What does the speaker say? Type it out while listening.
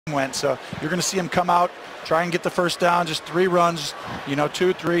went. So you're going to see him come out, try and get the first down, just 3 runs,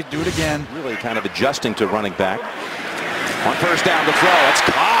 2, 3, do it again. Really kind of adjusting to running back. On first down to throw, it's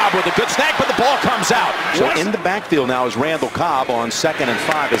Cobb with a good snag, but the ball comes out. So in the backfield now is Randall Cobb on 2nd and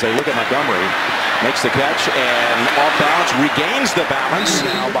 5 as they look at Montgomery. Makes the catch and off balance, regains the balance.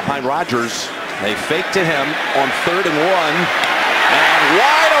 Now behind Rodgers. They fake to him on 3rd and 1 and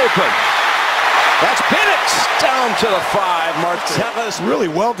wide open. That's Bennett down to the 5. Martellus. Really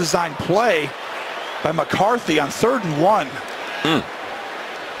well-designed play by McCarthy on 3rd and 1.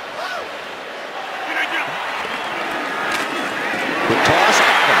 Good toss,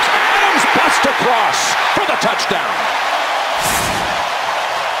 Adams. Adams busts across for the touchdown.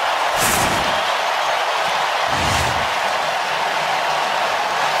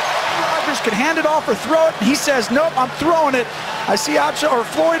 Rodgers can hand it off or throw it. He says, nope, I'm throwing it. I see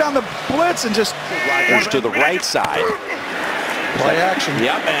Floyd on the blitz and just... Rodgers to the right side. Play action.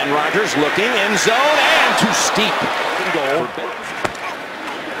 Yep, and Rodgers looking in zone and too steep. Goal.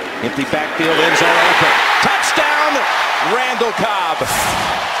 Empty backfield, end zone open. Touchdown, Randall Cobb.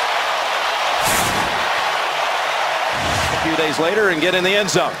 A few days later and get in the end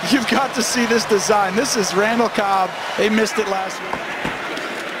zone. You've got to see this design. This is Randall Cobb. They missed it last week.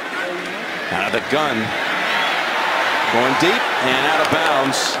 Out of the gun. Going deep and out of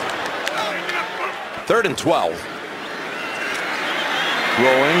bounds. 3rd and 12.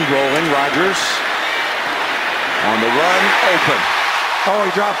 Rolling, Rodgers. On the run, open. Oh,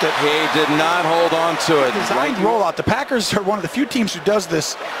 he dropped it. He did not hold on to it. Designed rollout. The Packers are one of the few teams who does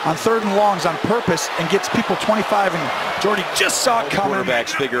this on 3rd and longs on purpose and gets people 25, and Jordy just saw it coming.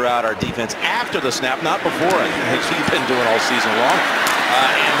 Quarterbacks figure out our defense after the snap, not before it, as he's been doing all season long.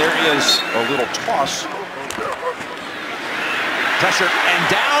 And there is a little toss. Pressure and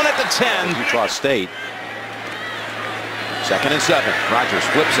down at the 10. Utah State. 2nd and 7. Rodgers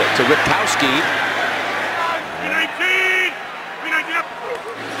flips it to Witkowski.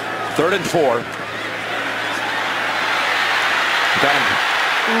 3rd and 4. Got him.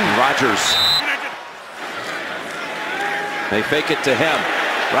 Rodgers. They fake it to him.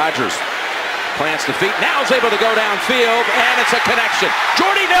 Rodgers plants the feet. Now is able to go downfield, and it's a connection.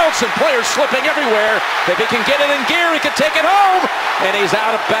 Jordy Nelson, players slipping everywhere. If he can get it in gear, he can take it home. And he's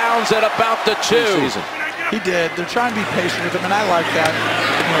out of bounds at about the 2. He did. They're trying to be patient with him, and I like that.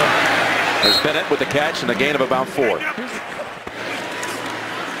 There's Bennett with the catch and a gain of about 4.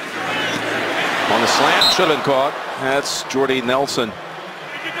 On the slant, should have been caught. That's Jordy Nelson.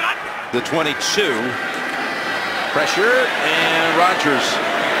 The 22. Pressure, and Rodgers,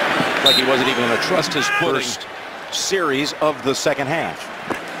 like he wasn't even going to trust his first series of the 2nd half.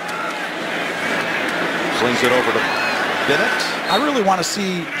 Slings it over to Bennett. I really want to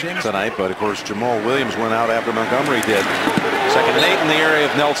see James tonight, but of course Jamal Williams went out after Montgomery did. 2nd and 8 in the area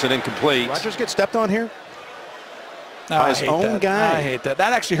of Nelson, incomplete. Rodgers gets stepped on here? By his own guy. I hate that.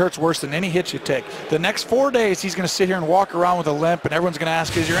 That actually hurts worse than any hit you take. The next 4 days, he's going to sit here and walk around with a limp, and everyone's going to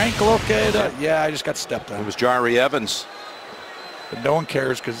ask, is your ankle okay? Yeah, I just got stepped on. It was Jari Evans. But no one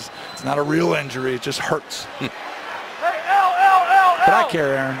cares because it's not a real injury. It just hurts. Hey, L. But I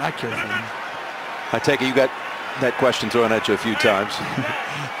care, Aaron. I care for him. I take it you got that question thrown at you a few times.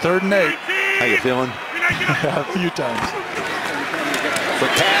 3rd and 8. How you feeling? A few times. The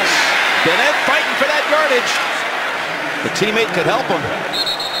pass. Bennett fighting for that yardage. The teammate could help him.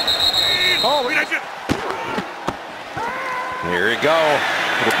 Oh, here you go.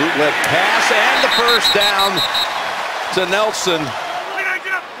 The bootleg pass and the first down to Nelson.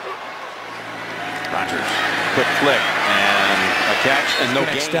 Rodgers, quick flick and a catch and no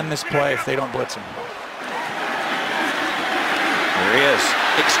gain. Extend this play if they don't blitz him. There he is,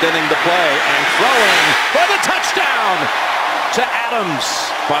 extending the play and throwing for the touchdown to Adams.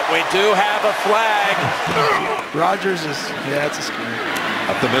 But we do have a flag. Rodgers is, yeah, it's a screen.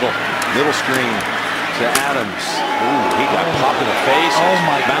 Up the middle screen to Adams. Ooh, he got popped in the face. Oh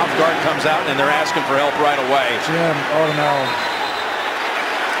my mouth guard comes out and they're asking for help right away. Jim, oh no.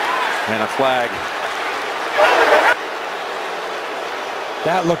 And a flag.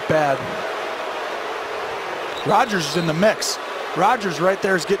 That looked bad. Rodgers is in the mix. Rodgers right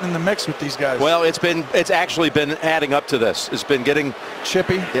there is getting in the mix with these guys. Well, it's actually been adding up to this. It's been getting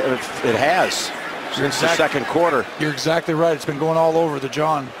chippy. It has since the 2nd quarter. You're exactly right. It's been going all over the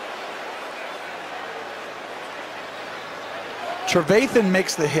John. Trevathan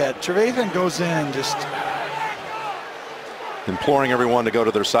makes the hit. Trevathan goes in just imploring everyone to go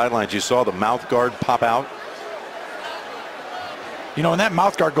to their sidelines. You saw the mouth guard pop out. You know, when that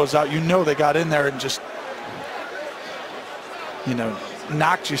mouth guard goes out, you know they got in there and just,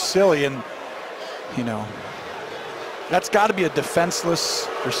 knocked you silly. And, That's got to be a defenseless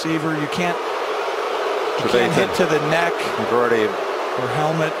receiver. You can't hit to the neck or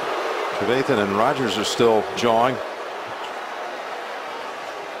helmet. Trevathan and Rodgers are still jawing.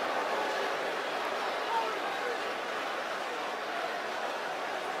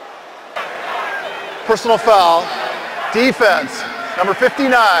 Personal foul. Defense, number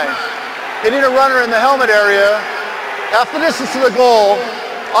 59. Hitting a runner in the helmet area. Half the distance to the goal.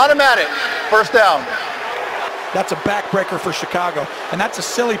 Automatic. First down. That's a backbreaker for Chicago, and that's a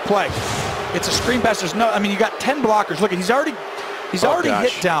silly play. It's a screen pass. There's no, I mean, you got 10 blockers. Look, he's already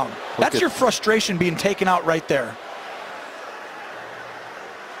hit down. That's your frustration being taken out right there.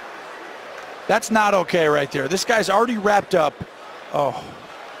 That's not okay right there. This guy's already wrapped up. Oh.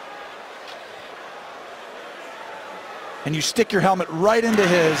 And you stick your helmet right into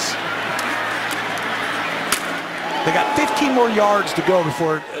his. They got 15 more yards to go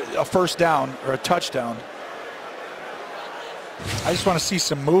before a first down or a touchdown. I just want to see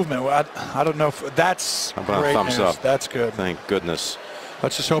some movement. I don't know if that's great thumbs news. up. That's good. Thank goodness.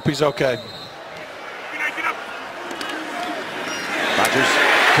 Let's just hope he's okay. Rodgers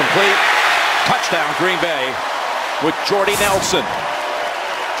complete. Touchdown Green Bay with Jordy Nelson.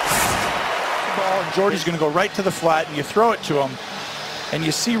 Ball, and Jordy's going to go right to the flat, and you throw it to him, and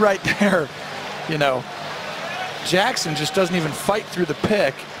you see right there, you know, Jackson just doesn't even fight through the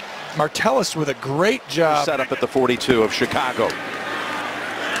pick. Martellus with a great job. Set up at the 42 of Chicago.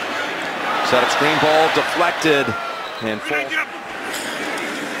 Set up screen ball deflected and falls.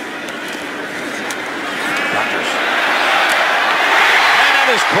 Rodgers. And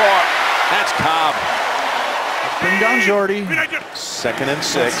that is caught. That's Cobb. Bring down Jordy. 2nd and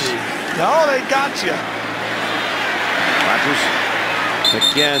 6. No, they got you. Rodgers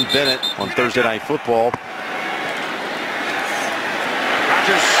again. Bennett on Thursday Night Football.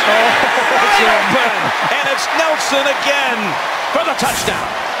 Rodgers. Open, and it's Nelson again for the touchdown.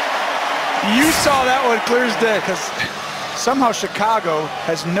 You saw that one clear as day, because somehow Chicago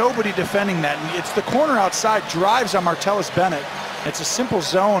has nobody defending that. And it's the corner outside, drives on Martellus Bennett. It's a simple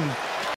zone